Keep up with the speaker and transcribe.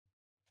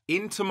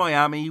Inter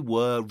Miami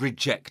were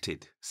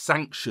rejected,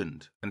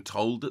 sanctioned, and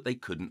told that they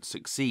couldn't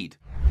succeed.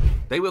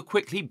 They were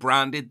quickly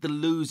branded the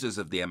losers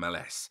of the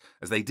MLS,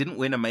 as they didn't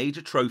win a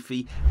major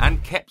trophy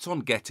and kept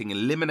on getting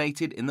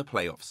eliminated in the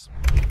playoffs.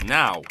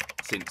 Now,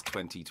 since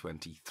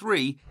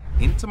 2023,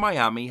 Inter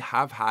Miami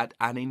have had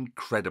an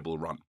incredible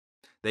run.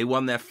 They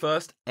won their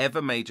first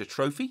ever major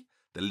trophy,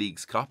 the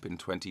Leagues Cup in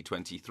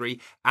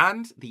 2023,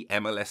 and the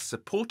MLS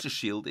Supporter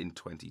Shield in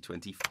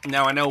 2024.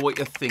 Now, I know what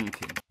you're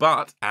thinking,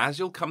 but as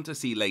you'll come to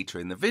see later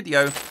in the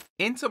video,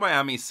 Inter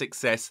Miami's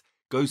success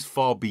goes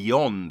far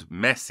beyond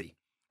Messi.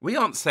 We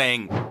aren't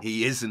saying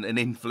he isn't an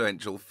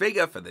influential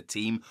figure for the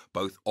team,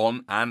 both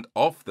on and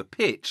off the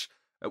pitch.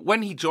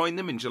 When he joined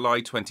them in July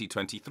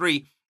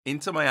 2023,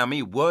 Inter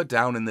Miami were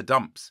down in the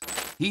dumps.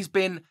 He's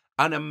been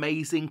an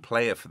amazing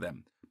player for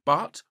them.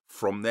 But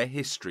from their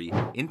history,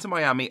 Inter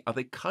Miami are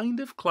the kind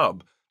of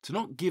club to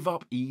not give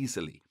up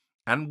easily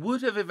and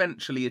would have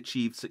eventually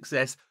achieved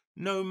success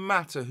no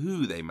matter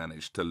who they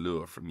managed to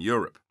lure from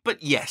Europe.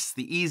 But yes,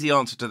 the easy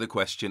answer to the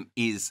question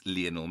is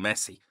Lionel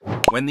Messi.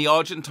 When the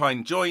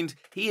Argentine joined,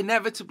 he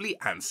inevitably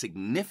and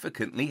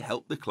significantly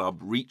helped the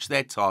club reach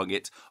their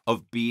target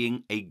of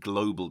being a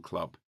global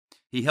club.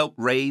 He helped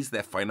raise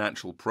their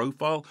financial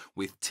profile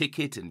with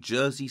ticket and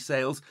jersey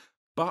sales,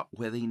 but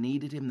where they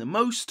needed him the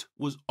most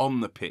was on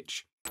the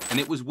pitch. And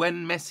it was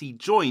when Messi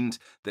joined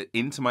that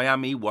Inter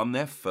Miami won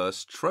their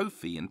first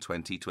trophy in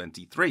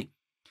 2023.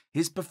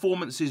 His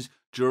performances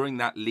during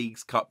that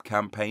Leagues Cup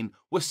campaign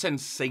were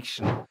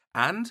sensational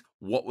and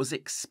what was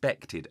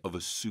expected of a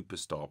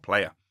superstar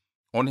player.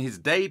 On his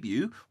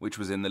debut, which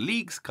was in the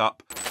Leagues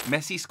Cup,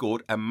 Messi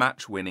scored a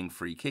match-winning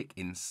free kick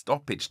in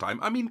stoppage time.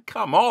 I mean,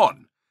 come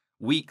on!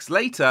 Weeks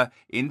later,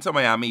 Inter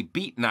Miami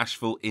beat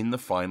Nashville in the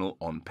final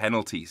on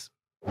penalties.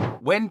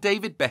 When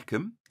David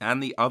Beckham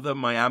and the other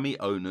Miami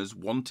owners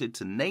wanted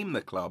to name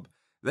the club,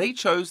 they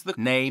chose the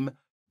name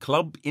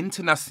Club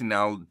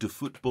Internacional de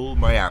Football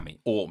Miami,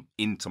 or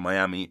Inter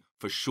Miami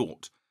for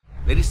short.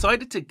 They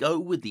decided to go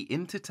with the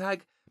Inter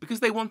tag because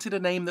they wanted a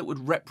name that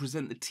would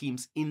represent the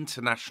team's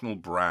international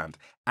brand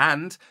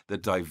and the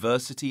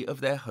diversity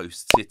of their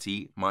host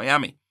city,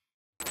 Miami.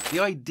 The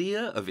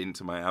idea of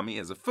Inter Miami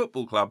as a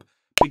football club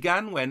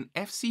began when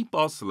FC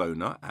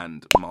Barcelona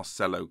and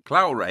Marcelo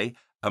Claure,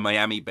 a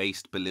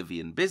Miami-based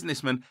Bolivian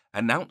businessman,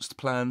 announced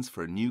plans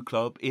for a new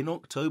club in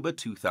October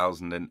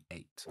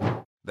 2008.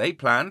 They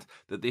planned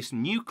that this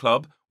new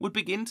club would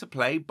begin to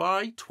play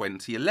by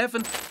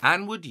 2011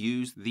 and would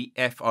use the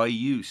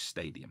FIU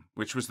Stadium,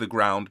 which was the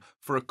ground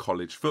for a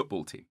college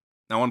football team.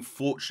 Now,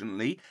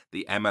 unfortunately,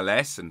 the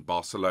MLS and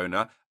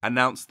Barcelona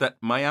announced that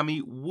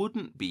Miami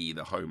wouldn't be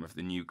the home of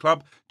the new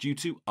club due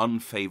to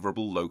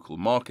unfavorable local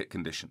market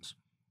conditions.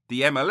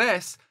 The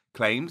MLS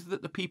claimed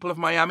that the people of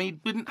Miami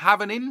didn't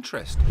have an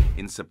interest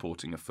in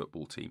supporting a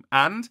football team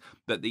and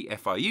that the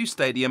FIU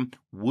Stadium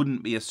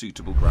wouldn't be a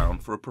suitable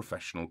ground for a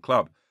professional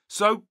club.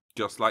 So,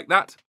 just like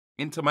that,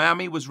 Inter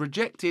Miami was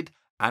rejected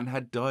and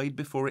had died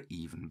before it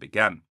even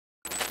began.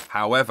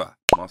 However,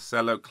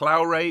 Marcelo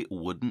Claure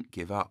wouldn't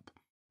give up.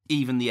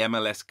 Even the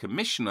MLS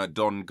commissioner,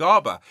 Don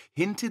Garber,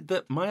 hinted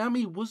that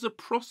Miami was a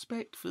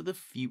prospect for the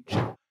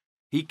future.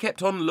 He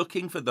kept on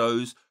looking for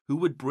those who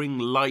would bring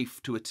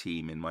life to a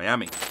team in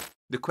Miami.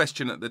 The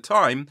question at the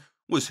time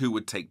was who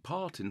would take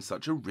part in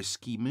such a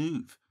risky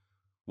move.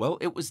 Well,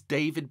 it was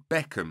David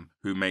Beckham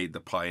who made the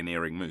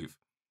pioneering move.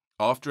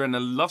 After an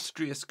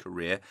illustrious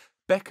career,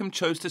 Beckham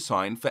chose to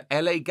sign for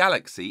LA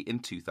Galaxy in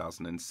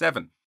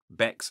 2007.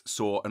 Becks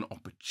saw an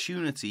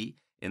opportunity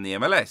in the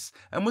MLS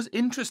and was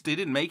interested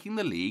in making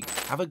the league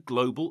have a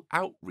global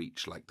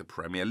outreach like the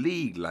Premier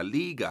League, La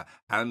Liga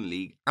and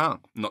Ligue 1,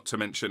 not to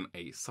mention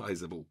a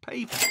sizable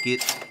pay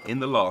packet in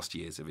the last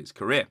years of his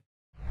career.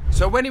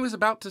 So when he was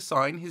about to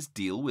sign his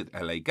deal with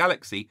LA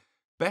Galaxy,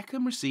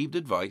 Beckham received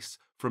advice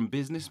from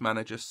business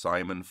manager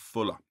Simon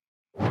Fuller.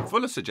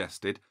 Fuller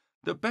suggested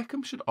that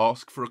Beckham should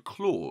ask for a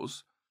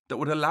clause that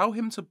would allow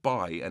him to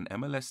buy an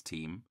MLS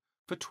team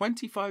for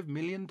 $25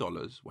 million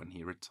when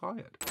he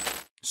retired.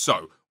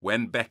 So,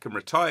 when Beckham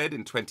retired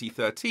in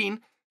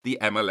 2013, the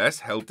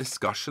MLS held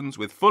discussions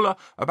with Fuller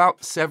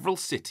about several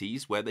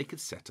cities where they could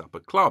set up a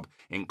club,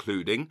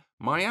 including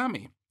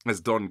Miami,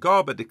 as Don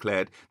Garber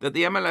declared that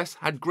the MLS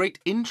had great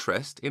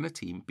interest in a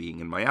team being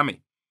in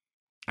Miami.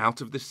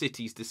 Out of the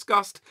cities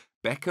discussed,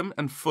 Beckham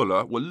and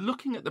Fuller were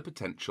looking at the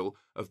potential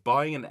of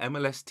buying an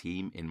MLS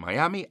team in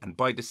Miami, and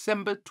by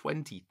December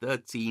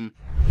 2013,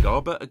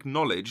 Garber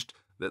acknowledged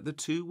that the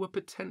two were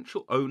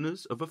potential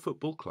owners of a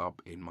football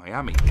club in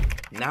Miami.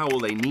 Now all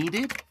they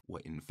needed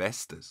were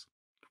investors.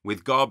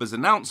 With Garber's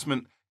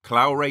announcement,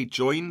 Claure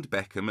joined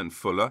Beckham and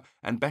Fuller,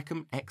 and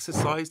Beckham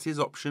exercised his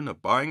option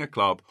of buying a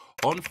club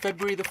on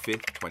February the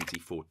 5th,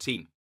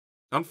 2014.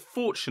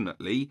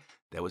 Unfortunately,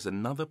 there was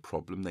another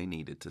problem they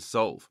needed to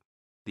solve.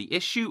 The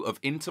issue of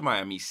Inter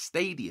Miami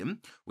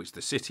Stadium, which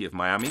the city of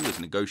Miami was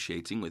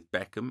negotiating with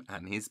Beckham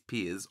and his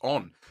peers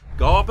on.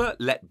 Garber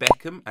let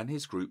Beckham and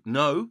his group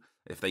know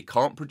if they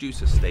can't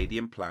produce a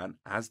stadium plan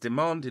as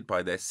demanded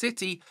by their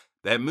city,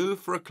 their move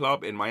for a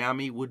club in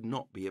Miami would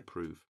not be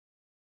approved.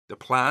 the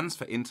plans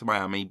for Inter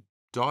Miami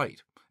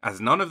died, as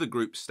none of the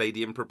group's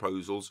stadium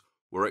proposals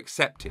were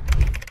accepted.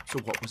 So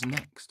what was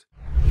next?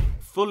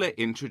 Fuller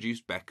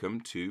introduced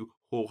Beckham to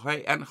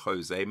Jorge and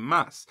Jose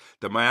Mas,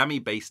 the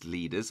Miami-based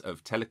leaders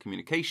of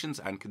telecommunications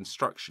and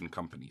construction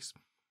companies.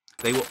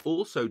 They were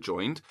also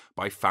joined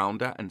by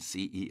founder and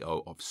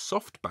CEO of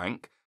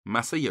SoftBank,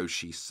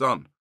 Masayoshi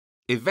Son.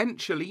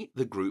 Eventually,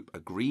 the group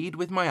agreed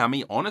with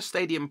Miami on a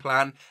stadium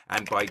plan,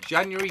 and by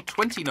January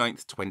 29,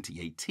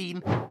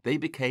 2018, they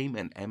became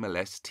an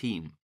MLS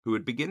team who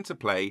would begin to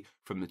play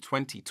from the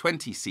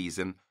 2020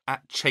 season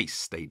at Chase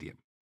Stadium.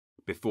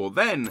 Before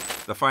then,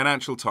 the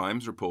Financial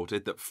Times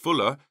reported that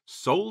Fuller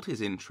sold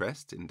his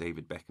interest in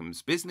David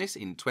Beckham's business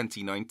in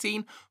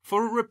 2019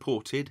 for a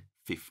reported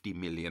 £50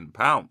 million.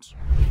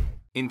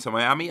 Inter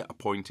Miami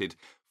appointed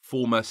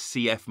former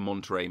CF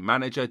Monterrey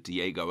manager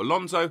Diego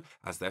Alonso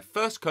as their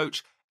first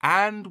coach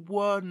and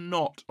were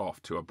not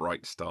off to a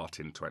bright start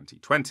in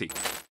 2020.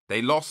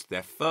 They lost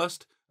their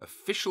first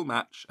official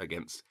match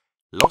against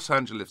Los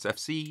Angeles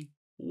FC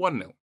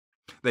 1-0.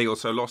 They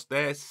also lost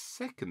their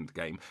second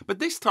game, but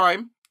this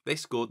time they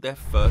scored their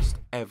first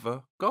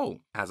ever goal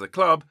as a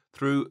club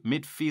through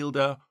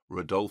midfielder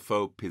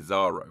Rodolfo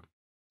Pizarro.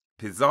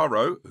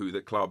 Pizarro, who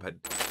the club had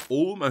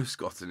almost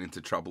gotten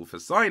into trouble for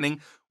signing,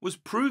 was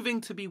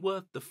proving to be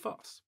worth the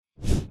fuss.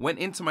 When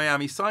Inter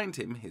Miami signed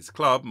him, his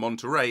club,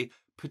 Monterrey,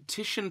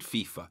 petitioned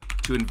FIFA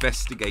to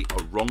investigate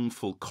a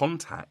wrongful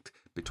contact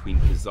between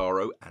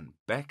Pizarro and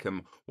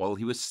Beckham while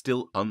he was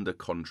still under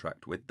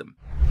contract with them.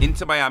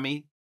 Inter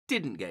Miami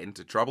didn't get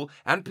into trouble,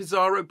 and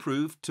Pizarro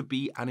proved to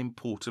be an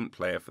important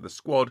player for the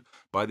squad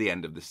by the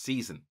end of the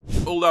season.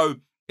 Although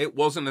it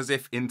wasn't as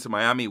if Inter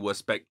Miami were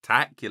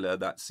spectacular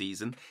that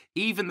season,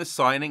 even the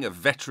signing of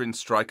veteran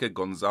striker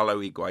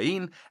Gonzalo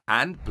Higuain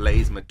and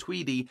Blaise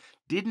Matuidi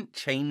didn't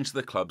change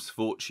the club's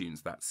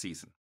fortunes that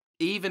season.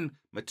 Even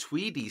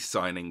Matuidi's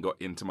signing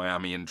got Inter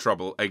Miami in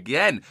trouble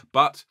again,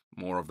 but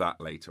more of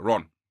that later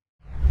on.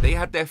 They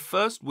had their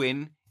first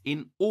win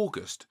in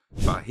August,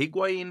 but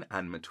Higuain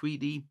and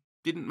Matuidi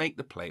didn't make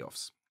the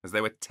playoffs, as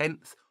they were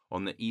 10th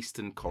on the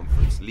Eastern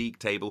Conference League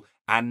table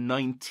and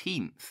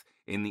 19th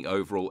in the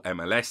overall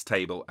MLS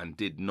table and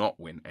did not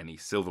win any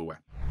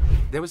silverware.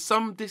 There was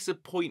some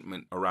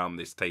disappointment around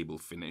this table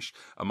finish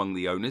among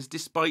the owners,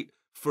 despite,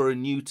 for a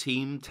new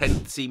team,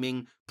 10th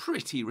seeming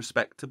pretty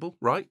respectable,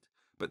 right?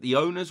 But the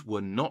owners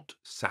were not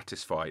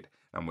satisfied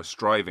and were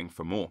striving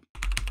for more.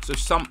 So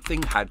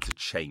something had to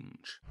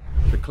change.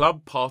 The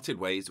club parted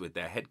ways with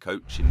their head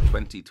coach in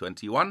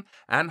 2021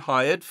 and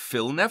hired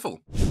Phil Neville.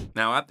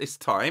 Now, at this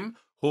time,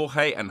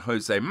 Jorge and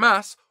Jose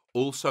Mas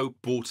also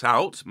bought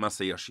out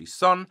Masayoshi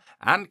Son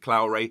and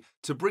Claure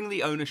to bring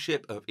the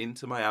ownership of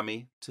Inter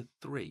Miami to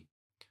 3.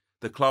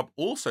 The club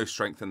also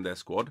strengthened their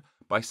squad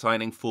by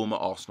signing former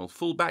Arsenal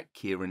fullback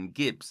Kieran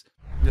Gibbs.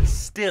 But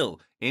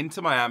still,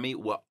 Inter Miami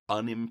were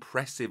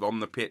unimpressive on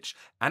the pitch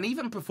and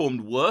even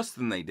performed worse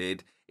than they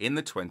did in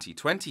the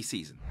 2020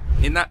 season.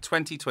 In that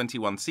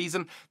 2021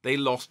 season, they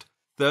lost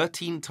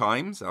 13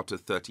 times out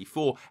of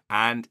 34,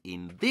 and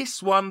in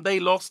this one they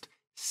lost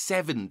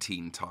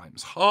 17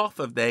 times, half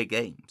of their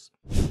games.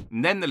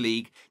 And then the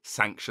league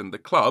sanctioned the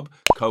club,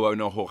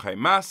 co-owner Jorge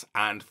Mas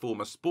and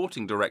former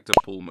sporting director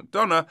Paul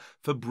McDonough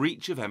for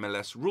breach of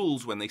MLS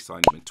rules when they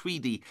signed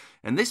Matuidi,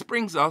 and this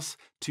brings us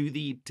to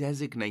the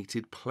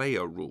designated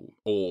player rule,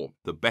 or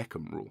the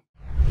Beckham rule.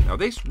 Now,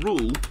 this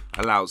rule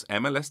allows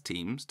MLS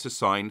teams to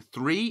sign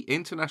 3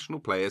 international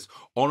players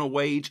on a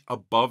wage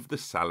above the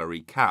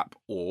salary cap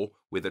or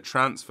with a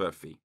transfer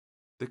fee.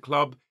 The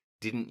club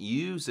didn't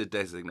use a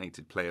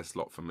designated player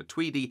slot for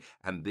Matuidi,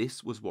 and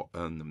this was what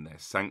earned them their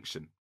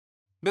sanction.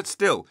 But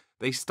still,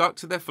 they stuck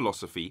to their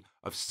philosophy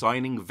of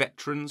signing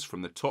veterans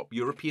from the top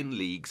European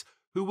leagues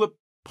who were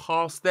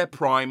past their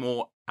prime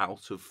or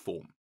out of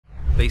form.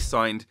 They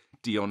signed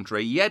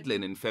DeAndre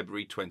Yedlin in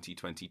February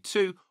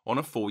 2022 on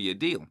a 4-year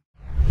deal.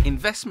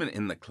 Investment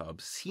in the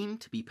club seemed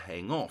to be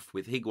paying off,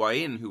 with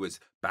Higuain, who was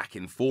back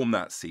in form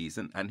that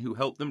season and who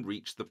helped them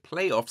reach the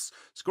playoffs,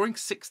 scoring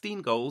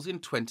 16 goals in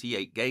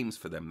 28 games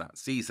for them that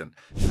season.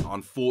 Now,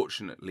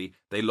 unfortunately,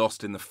 they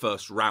lost in the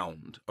first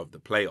round of the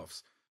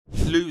playoffs.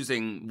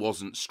 Losing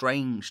wasn't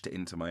strange to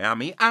Inter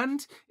Miami,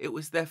 and it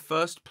was their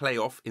first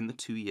playoff in the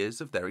 2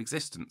 years of their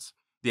existence.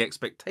 The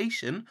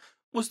expectation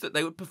was that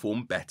they would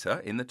perform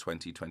better in the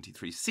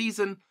 2023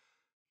 season,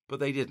 but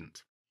they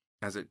didn't.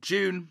 As at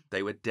June,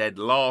 they were dead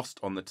last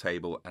on the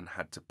table and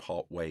had to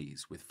part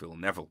ways with Phil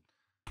Neville.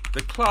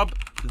 The club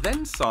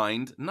then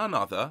signed none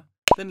other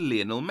than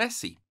Lionel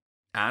Messi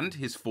and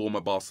his former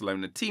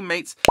Barcelona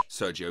teammates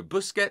Sergio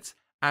Busquets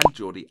and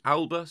Jordi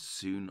Alba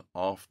soon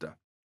after.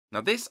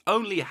 Now, this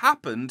only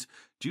happened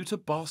due to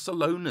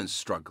Barcelona's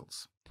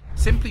struggles.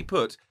 Simply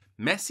put,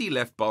 Messi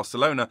left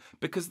Barcelona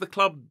because the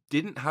club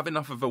didn't have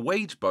enough of a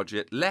wage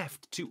budget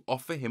left to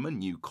offer him a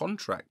new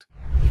contract.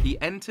 He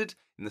entered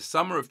in the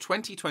summer of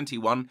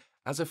 2021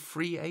 as a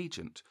free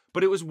agent,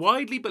 but it was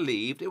widely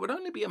believed it would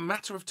only be a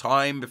matter of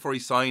time before he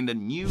signed a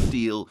new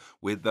deal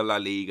with the La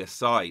Liga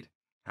side.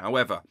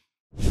 However,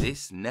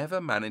 this never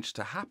managed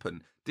to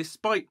happen,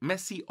 despite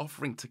Messi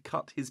offering to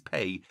cut his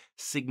pay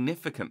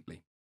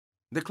significantly.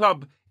 The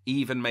club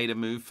even made a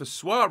move for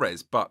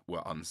Suarez, but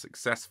were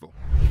unsuccessful.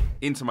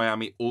 Inter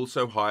Miami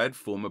also hired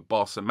former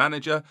Barca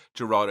manager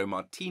Gerardo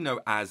Martino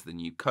as the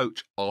new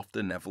coach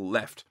after Neville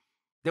left.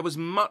 There was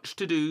much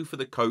to do for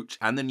the coach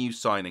and the new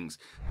signings,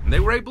 and they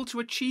were able to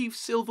achieve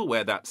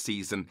silverware that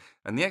season,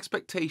 and the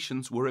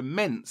expectations were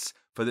immense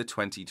for the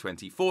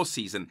 2024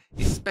 season,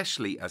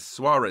 especially as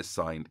Suarez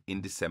signed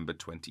in December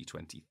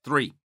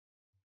 2023.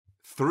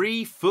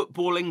 Three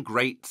footballing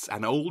greats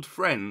and old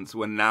friends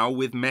were now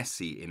with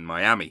Messi in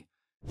Miami.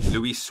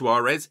 Luis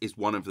Suarez is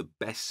one of the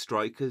best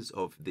strikers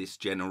of this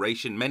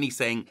generation, many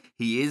saying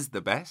he is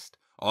the best.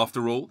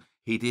 After all,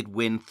 he did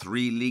win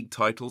 3 league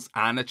titles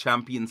and a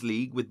Champions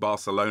League with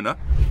Barcelona.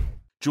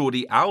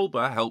 Jordi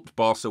Alba helped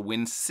Barca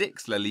win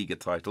 6 La Liga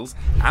titles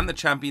and the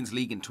Champions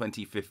League in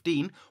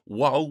 2015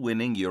 while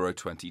winning Euro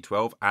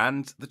 2012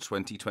 and the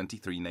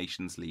 2023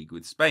 Nations League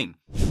with Spain.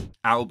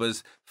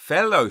 Alba's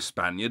fellow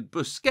Spaniard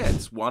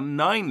Busquets won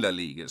 9 La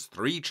Ligas,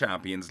 3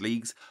 Champions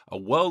Leagues, a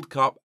World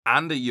Cup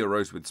and a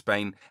Euros with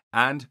Spain,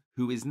 and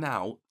who is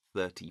now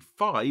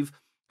 35,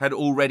 had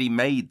already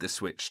made the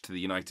switch to the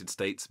United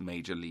States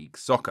Major League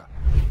Soccer.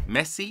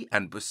 Messi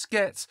and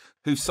Busquets,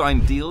 who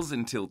signed deals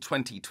until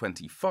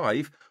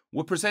 2025,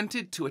 were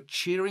presented to a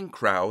cheering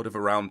crowd of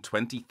around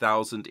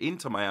 20,000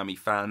 Inter Miami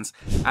fans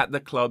at the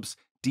club's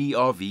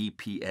DRV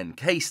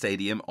PNK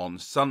Stadium on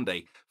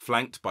Sunday,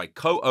 flanked by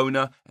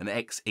co-owner and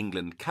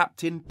ex-England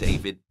captain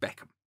David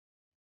Beckham.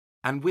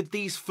 And with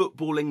these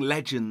footballing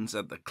legends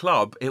at the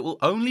club, it will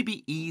only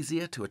be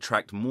easier to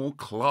attract more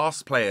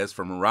class players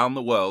from around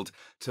the world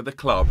to the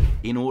club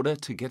in order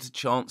to get a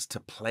chance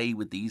to play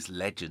with these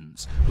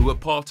legends, who are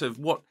part of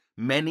what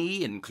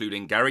many,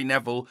 including Gary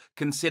Neville,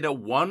 consider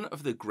one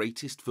of the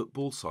greatest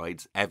football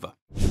sides ever.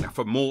 Now,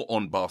 for more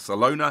on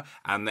Barcelona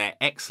and their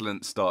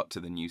excellent start to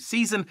the new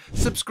season,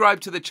 subscribe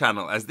to the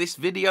channel as this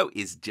video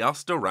is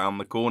just around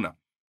the corner.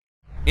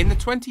 In the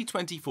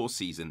 2024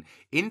 season,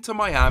 Inter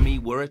Miami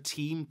were a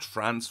team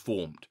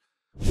transformed.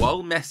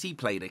 While Messi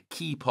played a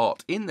key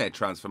part in their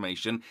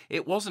transformation,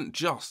 it wasn't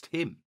just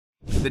him.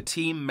 The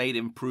team made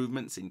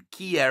improvements in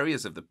key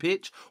areas of the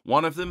pitch,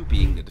 one of them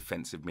being the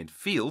defensive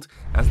midfield,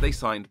 as they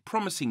signed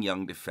promising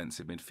young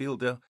defensive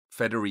midfielder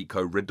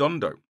Federico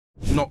Redondo.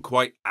 Not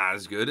quite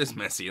as good as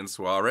Messi and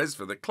Suarez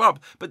for the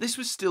club, but this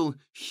was still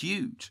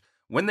huge.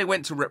 When they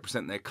went to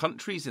represent their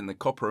countries in the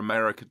Copa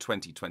America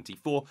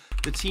 2024,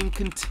 the team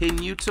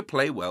continued to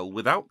play well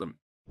without them.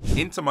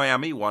 Inter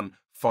Miami won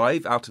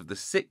 5 out of the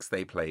 6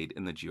 they played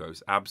in the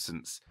duo's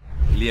absence.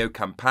 Leo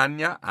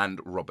Campagna and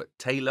Robert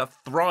Taylor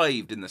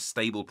thrived in the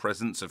stable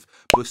presence of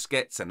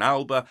Busquets and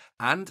Alba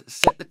and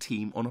set the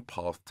team on a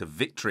path to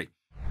victory.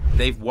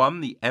 They've won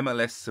the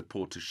MLS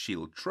Supporters'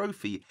 Shield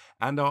trophy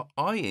and are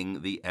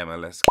eyeing the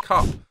MLS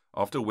Cup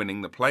after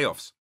winning the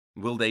playoffs.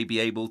 Will they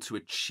be able to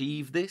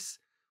achieve this?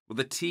 Well,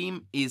 the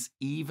team is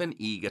even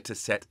eager to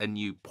set a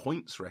new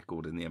points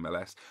record in the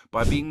MLS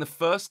by being the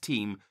first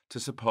team to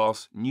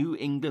surpass New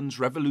England's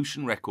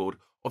Revolution record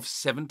of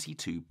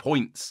 72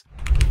 points.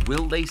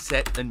 Will they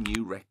set a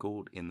new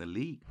record in the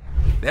league?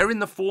 They're in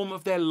the form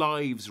of their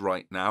lives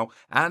right now,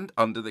 and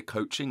under the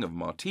coaching of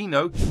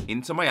Martino,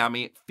 Inter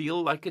Miami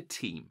feel like a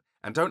team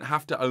and don't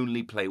have to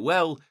only play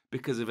well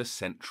because of a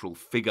central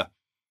figure.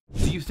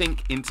 Do you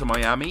think Inter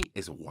Miami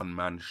is a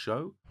one-man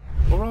show,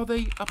 or are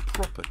they a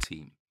proper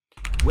team?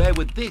 Where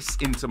would this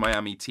Inter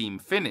Miami team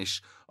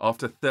finish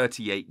after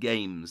 38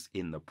 games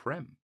in the Prem?